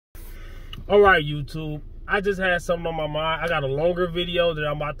Alright, YouTube, I just had something on my mind. I got a longer video that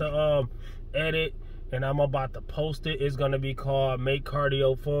I'm about to edit, and I'm about to post it. It's going to be called Make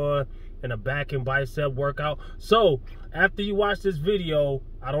Cardio Fun and a Back and Bicep Workout. So, after you watch this video,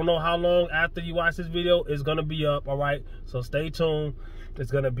 I don't know how long after you watch this video, it's going to be up, alright? So, stay tuned.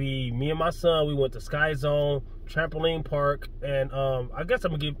 It's going to be me and my son. We went to Sky Zone, Trampoline Park, and I guess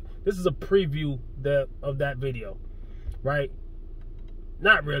I'm going to give, this is a preview of that video, right?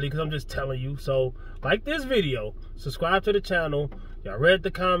 Not really, because I'm just telling you. So, like this video, subscribe to the channel. Y'all read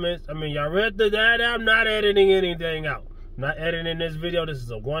the comments. I mean, y'all read that. I'm not editing anything out. I'm not editing this video. This is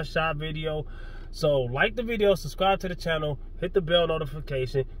a one-shot video. So, like the video, subscribe to the channel, hit the bell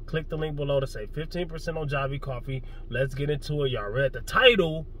notification, click the link below to save 15% on Javy Coffee. Let's get into it. Y'all read the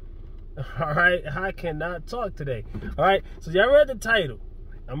title. All right, I cannot talk today. All right, so y'all read the title.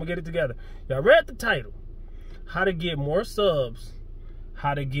 I'm going to get it together. Y'all read the title. How to get more subs,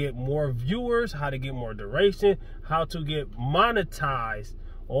 how to get more viewers, how to get more duration, how to get monetized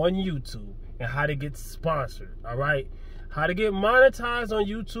on YouTube, and how to get sponsored, all right? How to get monetized on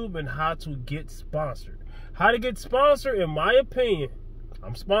YouTube and how to get sponsored. How to get sponsored, in my opinion,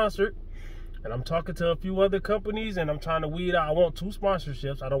 I'm sponsored, and I'm talking to a few other companies, and I'm trying to weed out. I want 2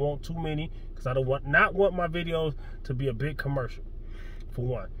 sponsorships. I don't want too many, because I don't not want my videos to be a big commercial, for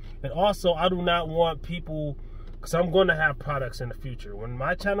one. And also, I do not want people, because I'm going to have products in the future. When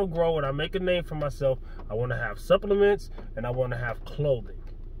my channel grows and I make a name for myself, I want to have supplements and I want to have clothing.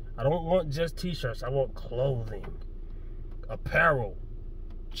 I don't want just t-shirts. I want clothing, apparel,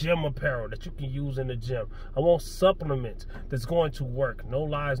 gym apparel that you can use in the gym. I want supplements that's going to work. No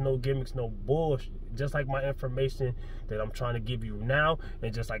lies, no gimmicks, no bullshit. Just like my information that I'm trying to give you now,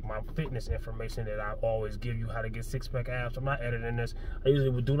 and just like my fitness information that I always give you, how to get 6-pack abs. I'm not editing this. I usually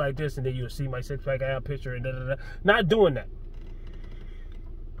would do like this, and then you'll see my 6-pack ab picture and da-da-da. Not doing that.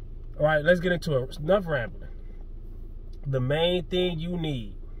 All right, let's get into it. Enough rambling. The main thing you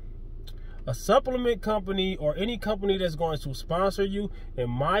need, a supplement company or any company that's going to sponsor you, in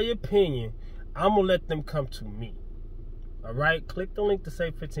my opinion, I'm going to let them come to me. All right, click the link to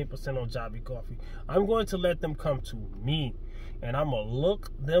save 15% on Javy Coffee. I'm going to let them come to me, and I'm going to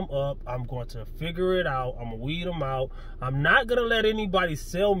look them up. I'm going to figure it out. I'm going to weed them out. I'm not going to let anybody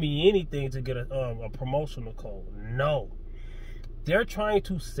sell me anything to get a promotional code. No. They're trying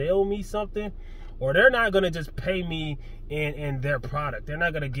to sell me something, or they're not going to just pay me in their product. They're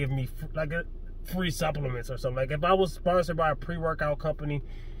not going to give me free supplements or something. Like if I was sponsored by a pre-workout company,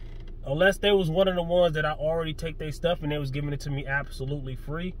 unless there was one of the ones that I already take their stuff and they was giving it to me absolutely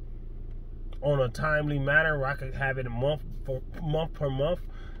free on a timely manner where I could have it month per month,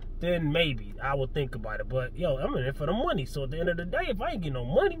 then maybe I would think about it. But, yo, I'm in it for the money. So at the end of the day, if I ain't get no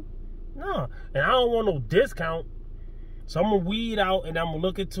money, no. And I don't want no discount. So I'm going to weed out and I'm going to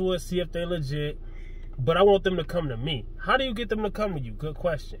look into it, see if they're legit. But I want them to come to me. How do you get them to come to you? Good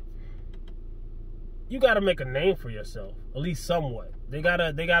question. You got to make a name for yourself, at least somewhat. They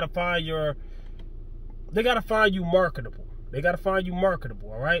gotta find you marketable. They gotta find you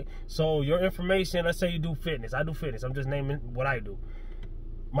marketable, all right? So your information, let's say you do fitness. I do fitness. I'm just naming what I do.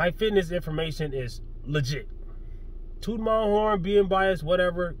 My fitness information is legit. Toot my own horn, being biased,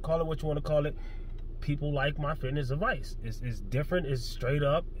 whatever, call it what you want to call it. People like my fitness advice. It's different. It's straight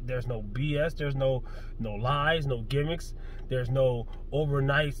up. There's no BS. There's no lies, no gimmicks. There's no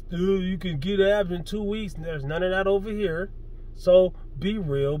overnight, you can get abs in 2 weeks. There's none of that over here. So be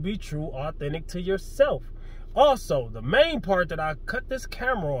real, be true, authentic to yourself. Also, the main part that I cut this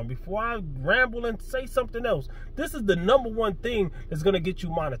camera on before I ramble and say something else, this is the #1 thing that's going to get you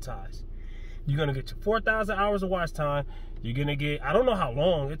monetized. You're going to get your 4,000 hours of watch time. You're going to get, I don't know how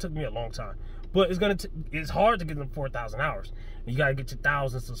long, it took me a long time, but it's hard to get them 4,000 hours. You got to get your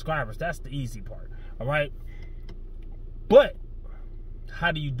 1,000 subscribers. That's the easy part, all right? But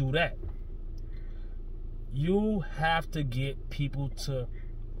how do you do that? You have to get people to,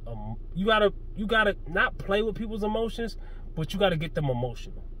 you gotta not play with people's emotions, but you gotta get them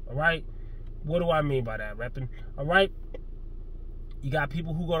emotional, all right? What do I mean by that, repping? All right? You got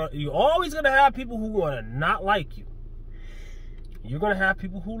people you're always gonna have people who gonna not like you. You're gonna have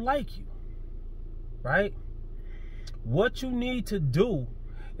people who like you, right? What you need to do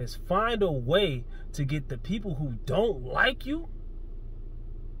is find a way to get the people who don't like you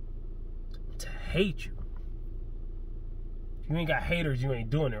to hate you. If you ain't got haters, you ain't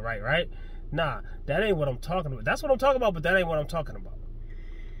doing it right? Nah, that ain't what I'm talking about. That's what I'm talking about, but that ain't what I'm talking about.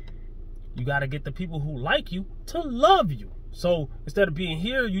 You got to get the people who like you to love you. So instead of being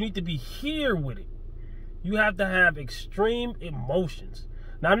here, you need to be here with it. You have to have extreme emotions.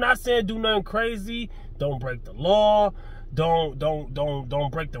 Now, I'm not saying do nothing crazy. Don't break the law. Don't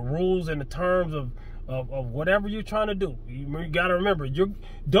break the rules and the terms of whatever you're trying to do. You gotta remember,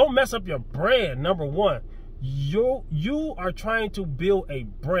 don't mess up your brand. Number one, you are trying to build a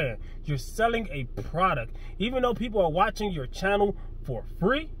brand. You're selling a product. Even though people are watching your channel for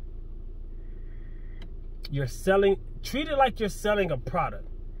free, treat it like you're selling a product.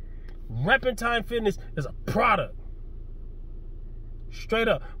 Repentant Fitness is a product. Straight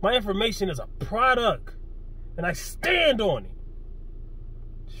up, my information is a product, and I stand on it.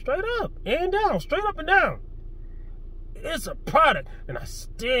 Straight up and down, straight up and down. It's a product, and I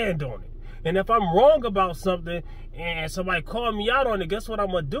stand on it. And if I'm wrong about something and somebody call me out on it, guess what I'm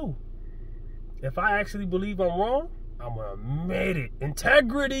gonna do? If I actually believe I'm wrong, I'm gonna admit it.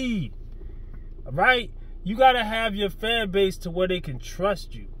 Integrity. All right? You gotta have your fan base to where they can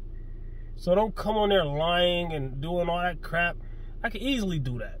trust you. So don't come on there lying and doing all that crap. I can easily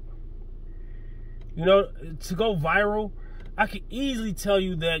do that. You know, to go viral, I can easily tell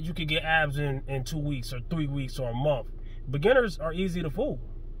you that you could get abs in 2 weeks or 3 weeks or a month. Beginners are easy to fool.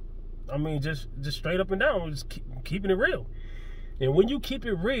 I mean, just straight up and down, just keeping it real. And when you keep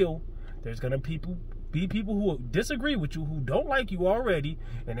it real, there's gonna be people who disagree with you, who don't like you already,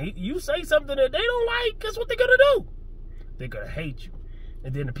 and you say something that they don't like. Guess what they're gonna do? They're gonna hate you.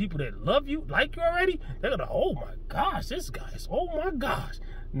 And then the people that love you, like you already, they're gonna, oh my gosh, this guy's, oh my gosh.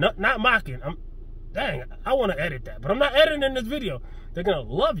 Not mocking. Dang, I want to edit that, but I'm not editing this video. They're gonna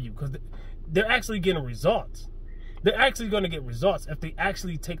love you because they're actually getting results. They're actually gonna get results if they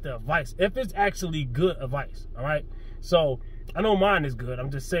actually take the advice, if it's actually good advice. All right. So I know mine is good. I'm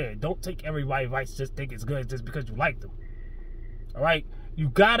just saying, don't take everybody's advice just think it's good just because you like them. All right. You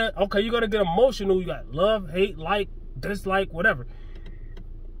gotta, okay, you're gonna get emotional. You got love, hate, like, dislike, whatever.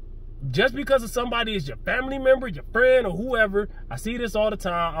 Just because of somebody is your family member, your friend, or whoever, I see this all the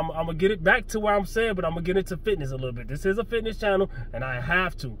time. I'm gonna get it back to where I'm saying, but I'm gonna get into fitness a little bit. This is a fitness channel, and I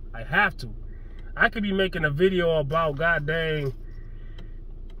have to. I could be making a video about, god dang,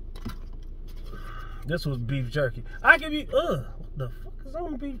 this was beef jerky. I could be, what the fuck is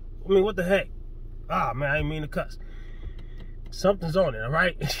on beef? I mean, what the heck? Ah, man, I didn't mean to cuss. Something's on it, all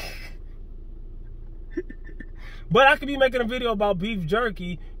right? But I could be making a video about beef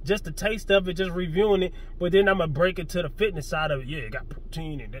jerky, just the taste of it, just reviewing it. But then I'm going to break it to the fitness side of it. Yeah, it got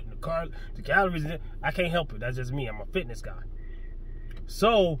protein and the calories. I can't help it. That's just me. I'm a fitness guy.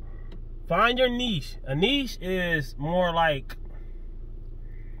 So find your niche. A niche is more like,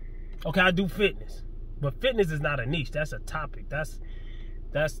 okay, I do fitness. But fitness is not a niche. That's a topic. That's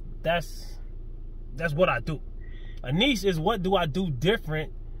what I do. A niche is what do I do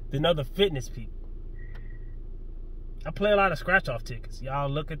different than other fitness people. I play a lot of scratch-off tickets. Y'all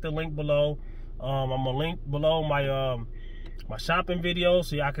look at the link below. I'm gonna link below my my shopping video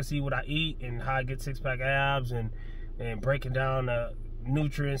so y'all can see what I eat and how I get six-pack abs and breaking down the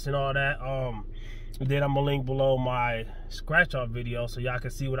nutrients and all that. And then I'm gonna link below my scratch-off video so y'all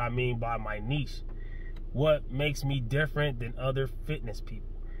can see what I mean by my niche. What makes me different than other fitness people?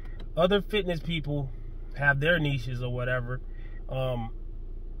 Other fitness people have their niches or whatever.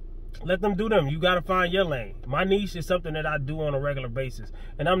 Let them do them. You got to find your lane. My niche is something that I do on a regular basis.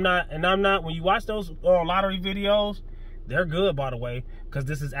 And I'm not, when you watch those lottery videos, they're good, by the way, because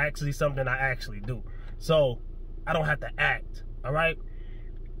this is actually something I actually do. So I don't have to act, all right?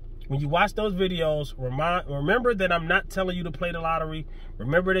 When you watch those videos, remember that I'm not telling you to play the lottery.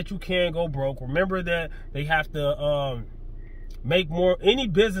 Remember that you can go broke. Remember that they have to make more. Any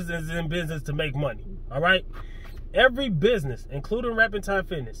business is in business to make money, all right? Every business, including Repentant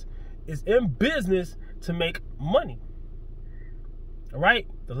Fitness, is in business to make money. All right?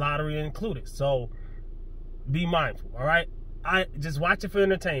 The lottery included. So be mindful. All right? I just watch it for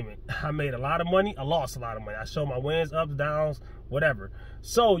entertainment. I made a lot of money. I lost a lot of money. I show my wins, ups, downs, whatever.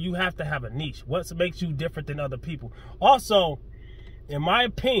 So you have to have a niche. What makes you different than other people? Also, in my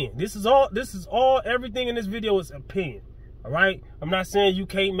opinion, everything in this video is opinion. All right? I'm not saying you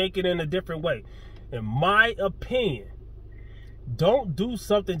can't make it in a different way. In my opinion, don't do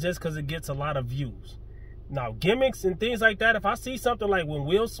something just because it gets a lot of views. Now, gimmicks and things like that, if I see something like when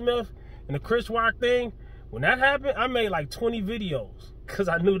Will Smith and the Chris Rock thing, when that happened, I made like 20 videos because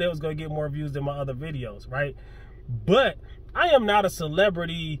I knew they was going to get more views than my other videos, right? But I am not a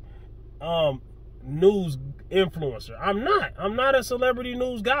celebrity news influencer. I'm not a celebrity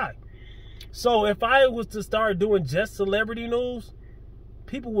news guy. So if I was to start doing just celebrity news,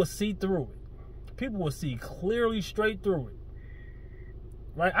 people will see through it. People will see clearly straight through it.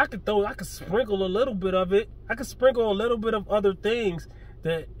 Right? I could sprinkle a little bit of it. I could sprinkle a little bit of other things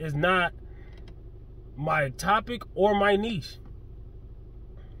that is not my topic or my niche.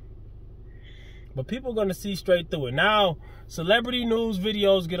 But people are going to see straight through it. Now, celebrity news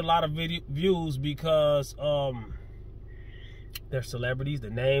videos get a lot of views because they're celebrities. The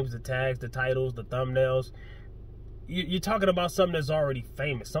names, the tags, the titles, the thumbnails. You're talking about something that's already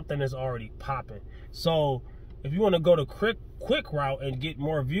famous, something that's already popping. So if you want to go the quick route and get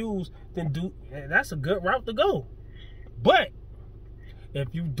more views, then that's a good route to go. But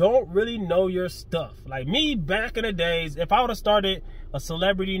if you don't really know your stuff, like me back in the days, if I would have started a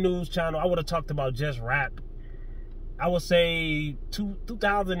celebrity news channel, I would have talked about just rap. I would say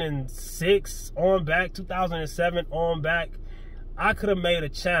 2006 on back, 2007 on back, I could have made a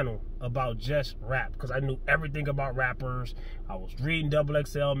channel about just rap because I knew everything about rappers. I was reading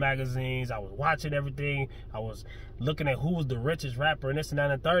XXL magazines. I was watching everything. I was looking at who was the richest rapper and this and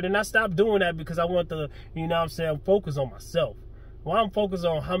that and the third. And I stopped doing that because I want to, you know what I'm saying, focus on myself. Well, I'm focused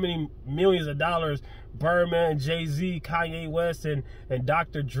on how many millions of dollars Birdman, Jay-Z, Kanye West, and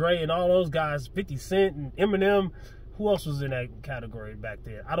Dr. Dre and all those guys, 50 Cent and Eminem. Who else was in that category back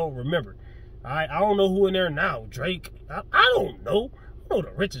then? I don't remember. All right, I don't know who in there now. Drake. I don't know. I know who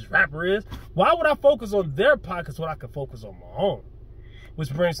the richest rapper is. Why would I focus on their pockets when I can focus on my own?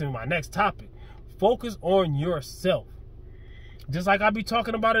 Which brings me to my next topic. Focus on yourself. Just like I be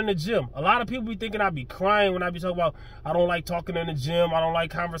talking about in the gym. A lot of people be thinking I be crying when I be talking about I don't like talking in the gym. I don't like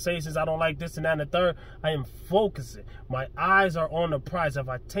conversations. I don't like this and that and the third. I am focusing. My eyes are on the prize. If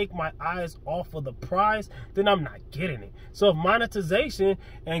I take my eyes off of the prize, then I'm not getting it. So if monetization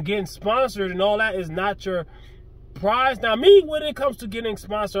and getting sponsored and all that is not your prize. Now me, when it comes to getting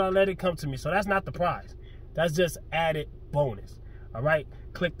sponsored, I let it come to me. So that's not the prize. That's just added bonus. All right?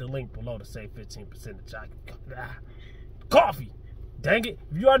 Click the link below to save 15% of Javy. Coffee. Dang it.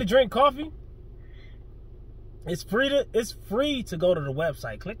 If you already drink coffee, it's free to go to the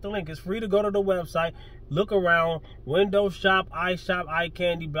website. Click the link. It's free to go to the website. Look around. Window shop, eye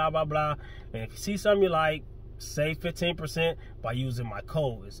candy, blah, blah, blah. And if you see something you like, save 15% by using my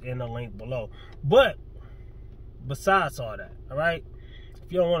code. It's in the link below. But besides all that, all right?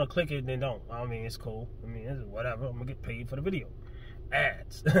 If you don't want to click it, then don't. I mean, it's cool. I mean, it's whatever. I'm going to get paid for the video.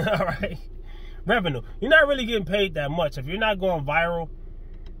 Ads. All right? Revenue. You're not really getting paid that much. If you're not going viral,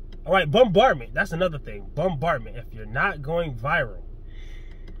 all right, bombardment. That's another thing. Bombardment. If you're not going viral.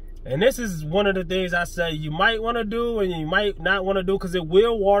 And this is one of the things I say you might want to do and you might not want to do because it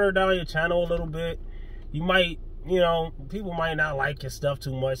will water down your channel a little bit. You might, you know, people might not like your stuff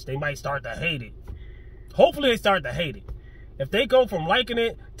too much. They might start to hate it. Hopefully they start to hate it. If they go from liking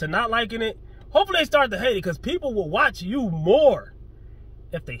it to not liking it, hopefully they start to hate it because people will watch you more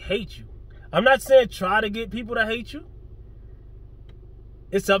if they hate you. I'm not saying try to get people to hate you.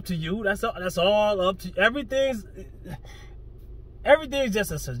 It's up to you. That's all up to you. Everything's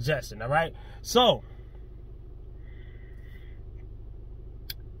just a suggestion, all right? So,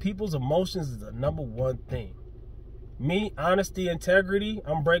 people's emotions is the #1 thing. Me, honesty, integrity.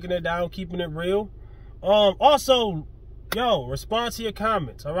 I'm breaking it down, keeping it real. Also, yo, respond to your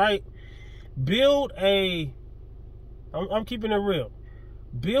comments, all right? I'm keeping it real.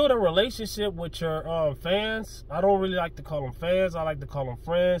 Build a relationship with your fans. I don't really like to call them fans. I like to call them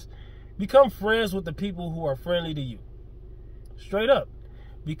friends. Become friends with the people who are friendly to you. Straight up.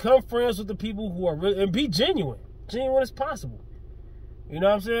 Become friends with the people who are really, and be genuine. Genuine as possible. You know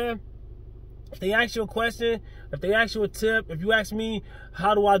what I'm saying? If they ask you a question, if they ask you a tip, if you ask me,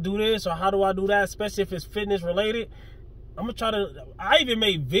 how do I do this or how do I do that, especially if it's fitness related, I'm going to try to, I even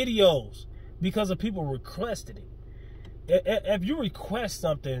made videos because of people requested it. If you request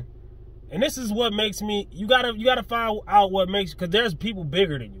something, and this is what makes me, you gotta find out what makes, because there's people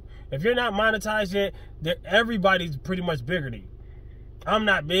bigger than you. If you're not monetized yet, everybody's pretty much bigger than you. I'm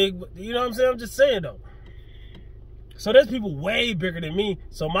not big, but you know what I'm saying? I'm just saying though. So there's people way bigger than me.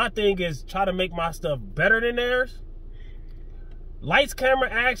 So my thing is try to make my stuff better than theirs. Lights, camera,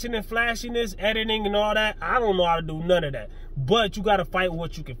 action, and flashiness, editing, and all that. I don't know how to do none of that. But you got to fight with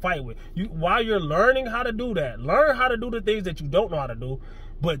what you can fight with. While you're learning how to do that, learn how to do the things that you don't know how to do,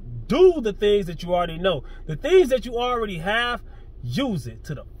 but do the things that you already know. The things that you already have, use it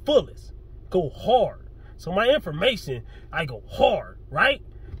to the fullest. Go hard. So my information, I go hard, right?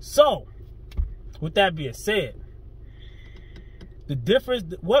 So, with that being said, the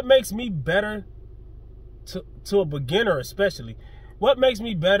difference, what makes me better to a beginner especially, what makes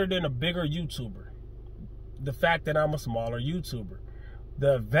me better than a bigger YouTuber? The fact that I'm a smaller YouTuber.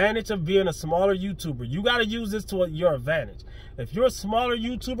 The advantage of being a smaller YouTuber. You got to use this to your advantage. If you're a smaller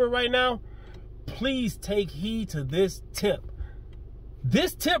YouTuber right now, please take heed to this tip.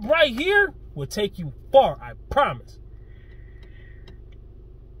 This tip right here will take you far, I promise.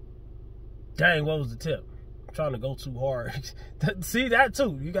 Dang, what was the tip? I'm trying to go too hard. See that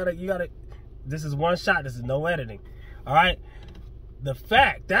too. You gotta This is one shot. This is no editing. All right. The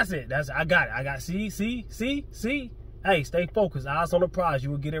fact, that's it. I got it. See. Hey, stay focused. Eyes on the prize.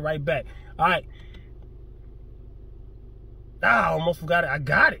 You will get it right back. All right. I almost forgot it. I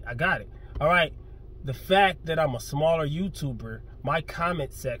got it. All right. The fact that I'm a smaller YouTuber, my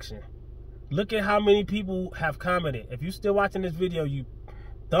comment section. Look at how many people have commented. If you're still watching this video, you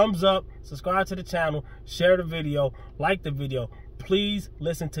thumbs up, subscribe to the channel, share the video, like the video. Please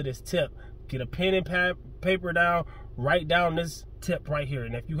listen to this tip. Get a pen and paper down, write down this tip right here.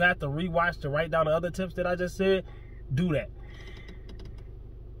 And if you have to rewatch to write down the other tips that I just said, do that.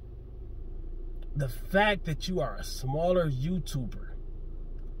 The fact that you are a smaller YouTuber,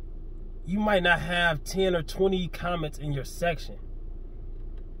 you might not have 10 or 20 comments in your section.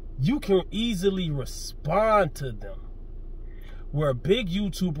 You can easily respond to them. Where a big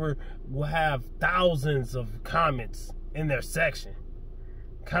YouTuber will have thousands of comments in their section,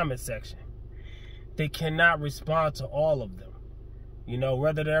 comment section. They cannot respond to all of them. You know,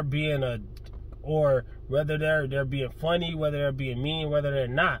 whether they're being whether they're being funny, whether they're being mean, whether they're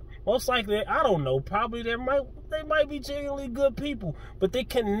not. Most likely, I don't know, probably they might be genuinely good people, but they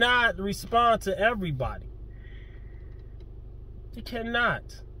cannot respond to everybody. They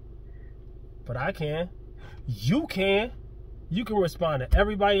cannot. But I can. You can. You can respond to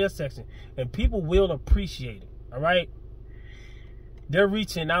everybody in your section, and people will appreciate it, all right? They're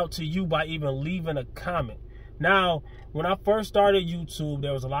reaching out to you by even leaving a comment. Now, when I first started YouTube,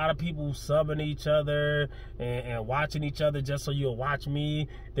 there was a lot of people subbing each other and watching each other just so you'll watch me.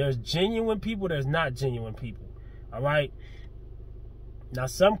 There's genuine people, there's not genuine people, all right? Now,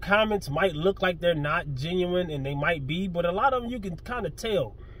 some comments might look like they're not genuine, and they might be, but a lot of them you can kind of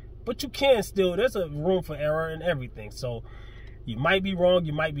tell. But you can still, there's a room for error and everything. So you might be wrong,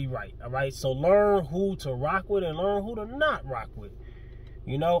 you might be right, all right? So learn who to rock with and learn who to not rock with.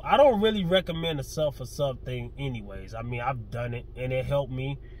 You know, I don't really recommend a sub for sub thing anyways. I mean, I've done it and it helped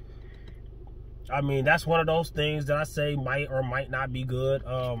me. I mean, that's one of those things that I say might or might not be good.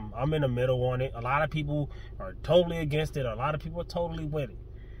 I'm in the middle on it. A lot of people are totally against it. A lot of people are totally with it.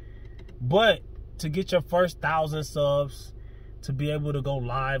 But to get your first 1,000 subs, to be able to go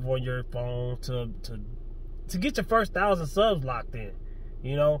live on your phone, to get your first 1,000 subs locked in,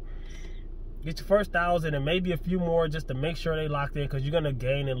 you know, get your first 1,000 and maybe a few more just to make sure they locked in, because you're gonna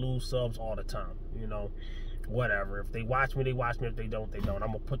gain and lose subs all the time, you know. Whatever, if they watch me, they watch me. If they don't, they don't. I'm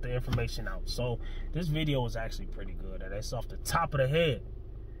gonna put the information out. So this video is actually pretty good, and it's off the top of the head.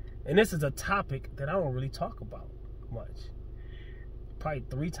 And this is a topic that I don't really talk about much. Probably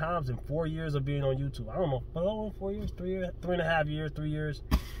 3 times in 4 years of being on YouTube. I don't know, below 4 years, 3.5 years, 3 years,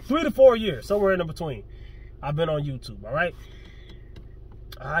 3 to 4 years, somewhere in between. I've been on YouTube, all right?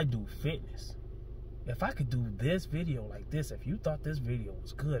 I do fitness. If I could do this video like this, if you thought this video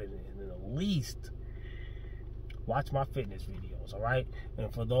was good, and at least watch my fitness videos, all right?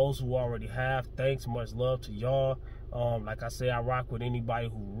 And for those who already have, thanks, much love to y'all. Like I say, I rock with anybody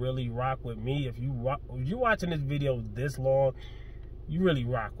who really rock with me. If you're watching this video this long, you really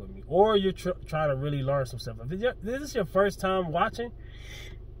rock with me, or you're trying to really learn some stuff. If this is your first time watching,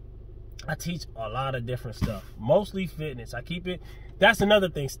 I teach a lot of different stuff, mostly fitness. I keep it. That's another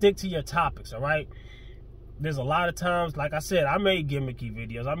thing. Stick to your topics, all right? There's a lot of times, like I said, I made gimmicky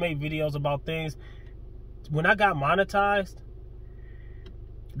videos. I made videos about things. When I got monetized,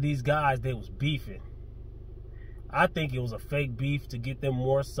 these guys, they was beefing. I think it was a fake beef to get them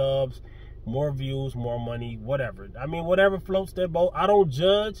more subs, more views, more money, whatever. I mean, whatever floats their boat. I don't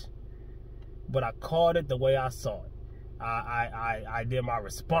judge, but I called it the way I saw it. I did my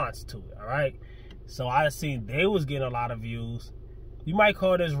response to it, all right? So I seen they was getting a lot of views. You might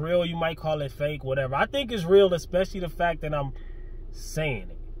call this real, you might call it fake, whatever. I think it's real, especially the fact that I'm saying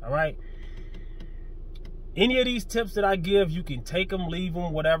it, all right? Any of these tips that I give, you can take them, leave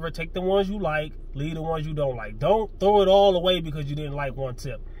them, whatever. Take the ones you like, leave the ones you don't like. Don't throw it all away because you didn't like one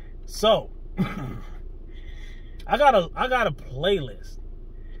tip. So, I got a playlist.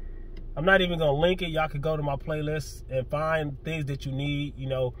 I'm not even gonna link it. Y'all can go to my playlist and find things that you need. You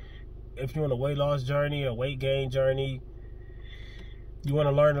know, if you're on a weight loss journey or weight gain journey, you want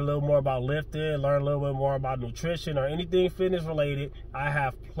to learn a little more about lifting, learn a little bit more about nutrition or anything fitness related, I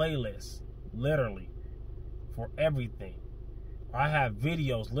have playlists, literally, for everything. I have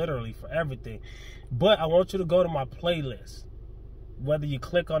videos, literally, for everything. But I want you to go to my playlist. Whether you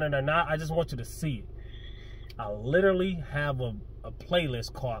click on it or not, I just want you to see it. I literally have a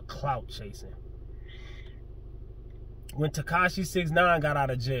playlist called Clout Chasing. When Tekashi 6ix9ine got out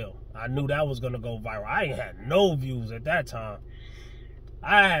of jail, I knew that was going to go viral. I ain't had no views at that time.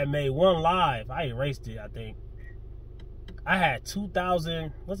 I had made one live. I erased it, I think. I had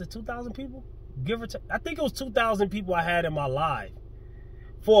 2,000, was it 2,000 people? Give or take. I think it was 2,000 people I had in my live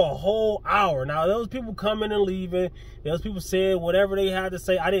for a whole hour. Now, those people coming and leaving. Those people saying whatever they had to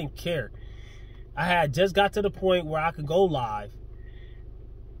say. I didn't care. I had just got to the point where I could go live.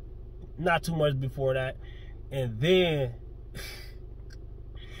 Not too much before that. And then,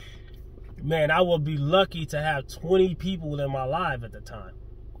 man, I would be lucky to have 20 people in my live at the time.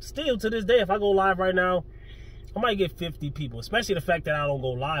 Still, to this day, if I go live right now, I might get 50 people, especially the fact that I don't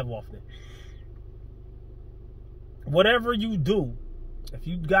go live often. Whatever you do, if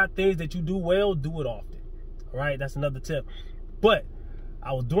you got things that you do well, do it often. All right, that's another tip. But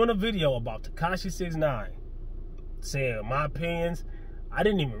I was doing a video about Tekashi 6ix9ine, saying my opinions. I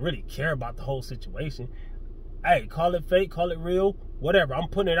didn't even really care about the whole situation. Hey, call it fake, call it real, whatever. I'm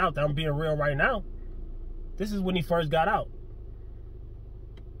putting it out there. I'm being real right now. This is when he first got out.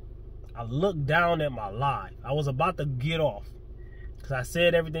 I looked down at my live. I was about to get off because I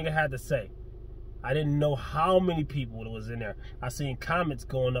said everything I had to say. I didn't know how many people was in there. I seen comments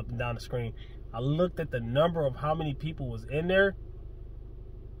going up and down the screen. I looked at the number of how many people was in there,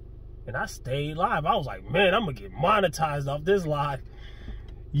 and I stayed live. I was like, man, I'm going to get monetized off this live.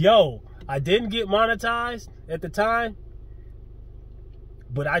 Yo, I didn't get monetized at the time,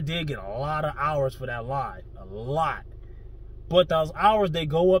 but I did get a lot of hours for that live. A lot. But those hours, they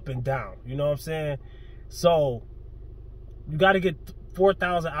go up and down. You know what I'm saying? So, you got to get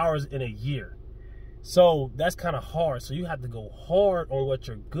 4,000 hours in a year. So, that's kind of hard. So, you have to go hard on what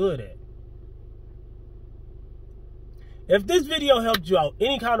you're good at. If this video helped you out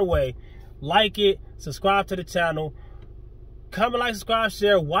any kind of way, like it, subscribe to the channel, comment, like, subscribe,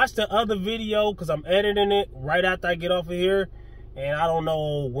 share, watch the other video because I'm editing it right after I get off of here. And I don't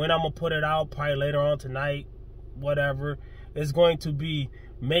know when I'm going to put it out, probably later on tonight, whatever. It's going to be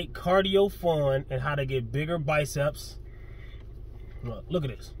make cardio fun and how to get bigger biceps. Look at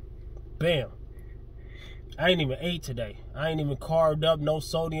this. Bam. I ain't even ate today. I ain't even carved up, no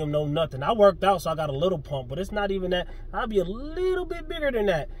sodium, no nothing. I worked out, so I got a little pump, but it's not even that. I'll be a little bit bigger than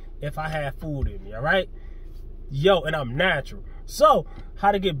that if I had food in me, all right? Yo, and I'm natural. So,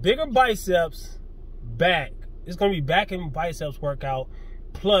 how to get bigger biceps, back. It's going to be back and biceps workout.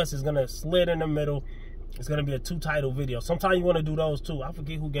 Plus, it's going to slit in the middle. It's going to be a 2-title video. Sometimes you want to do those too. I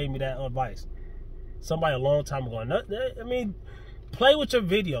forget who gave me that advice. Somebody a long time ago. I mean, play with your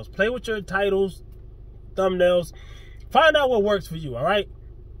videos. Play with your titles, thumbnails. Find out what works for you, all right?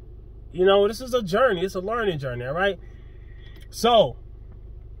 You know, this is a journey. It's a learning journey, all right? So,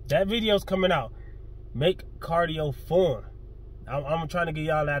 that video's coming out. Make cardio fun. I'm trying to give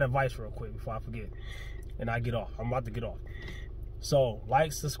y'all that advice real quick before I forget. And I get off. I'm about to get off. So,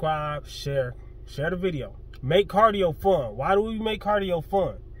 like, subscribe, share. Share the video. Make cardio fun. Why do we make cardio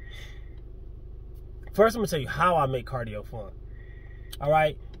fun? First, I'm going to tell you how I make cardio fun. All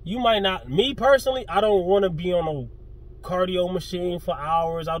right? You might not, me personally, I don't want to be on a cardio machine for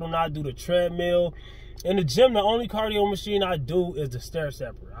hours. I do not do the treadmill. In the gym, the only cardio machine I do is the stair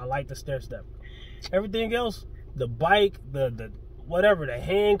stepper. I like the stair stepper. Everything else, the bike, the whatever, the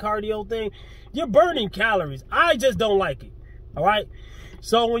hand cardio thing, you're burning calories. I just don't like it. All right?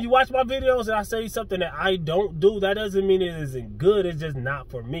 So when you watch my videos and I say something that I don't do, that doesn't mean it isn't good. It's just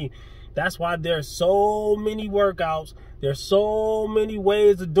not for me. That's why there's so many workouts. There's so many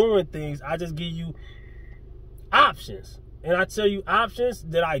ways of doing things. I just give you options. And I tell you options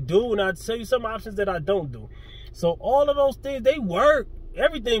that I do, and I tell you some options that I don't do. So all of those things, they work.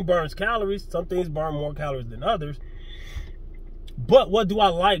 Everything burns calories. Some things burn more calories than others. But what do I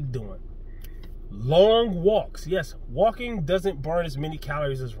like doing? Long walks. Yes, walking doesn't burn as many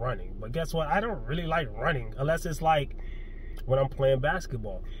calories as running. But guess what? I don't really like running unless it's like when I'm playing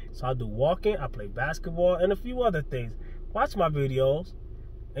basketball. So I do walking, I play basketball, and a few other things. Watch my videos,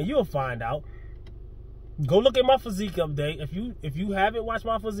 and you'll find out. Go look at my physique update. If you haven't watched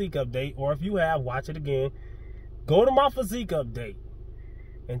my physique update, or if you have, watch it again. Go to my physique update,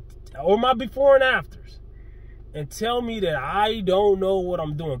 or my before and afters, and tell me that I don't know what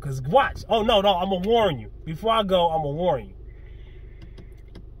I'm doing. Because watch. Oh, no, I'm going to warn you. Before I go, I'm going to warn you.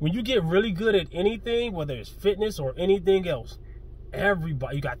 When you get really good at anything, whether it's fitness or anything else,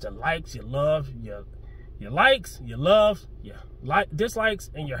 everybody, you got your likes, your love, your likes, your loves, your dislikes,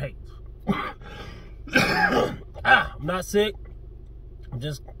 and your hates. I'm not sick. I'm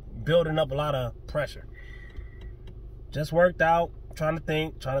just building up a lot of pressure. Just worked out. Trying to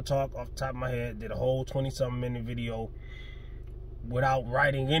think, trying to talk off the top of my head. Did a whole 20-something minute video without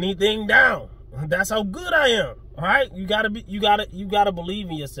writing anything down. That's how good I am. All right, you gotta believe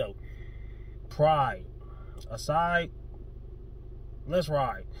in yourself. Pride aside, let's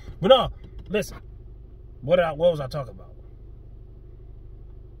ride. But no, listen. What was I talking about?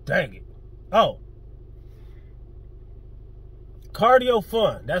 Dang it. Oh. Cardio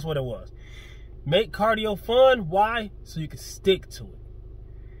fun. That's what it was. Make cardio fun. Why? So you can stick to it.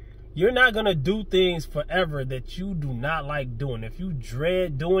 You're not going to do things forever that you do not like doing. If you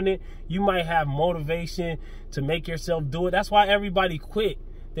dread doing it, you might have motivation to make yourself do it. That's why everybody quit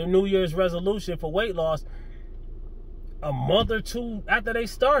their New Year's resolution for weight loss a month or two after they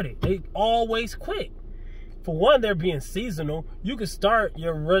started. They always quit. For one, they're being seasonal. You can start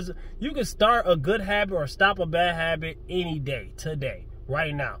a good habit or stop a bad habit any day, today,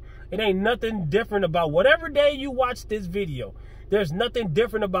 right now. It ain't nothing different about whatever day you watch this video. There's nothing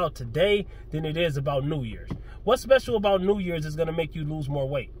different about today than it is about New Year's. What's special about New Year's is going to make you lose more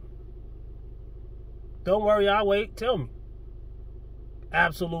weight? Don't worry, I'll wait. Tell me.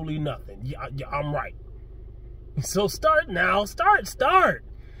 Absolutely nothing. Yeah, I'm right. So start now. Start.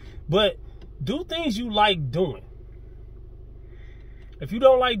 But do things you like doing. If you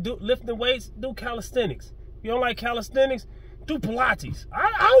don't like lifting weights, do calisthenics. If you don't like calisthenics, do Pilates. I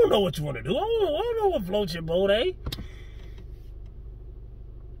don't know what you want to do. I don't know what floats your boat, eh?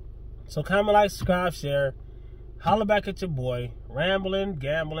 So comment, like, subscribe, share. Holler back at your boy. Rambling,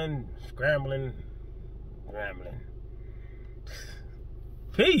 gambling, scrambling, rambling.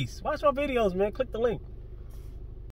 Peace. Watch my videos, man. Click the link.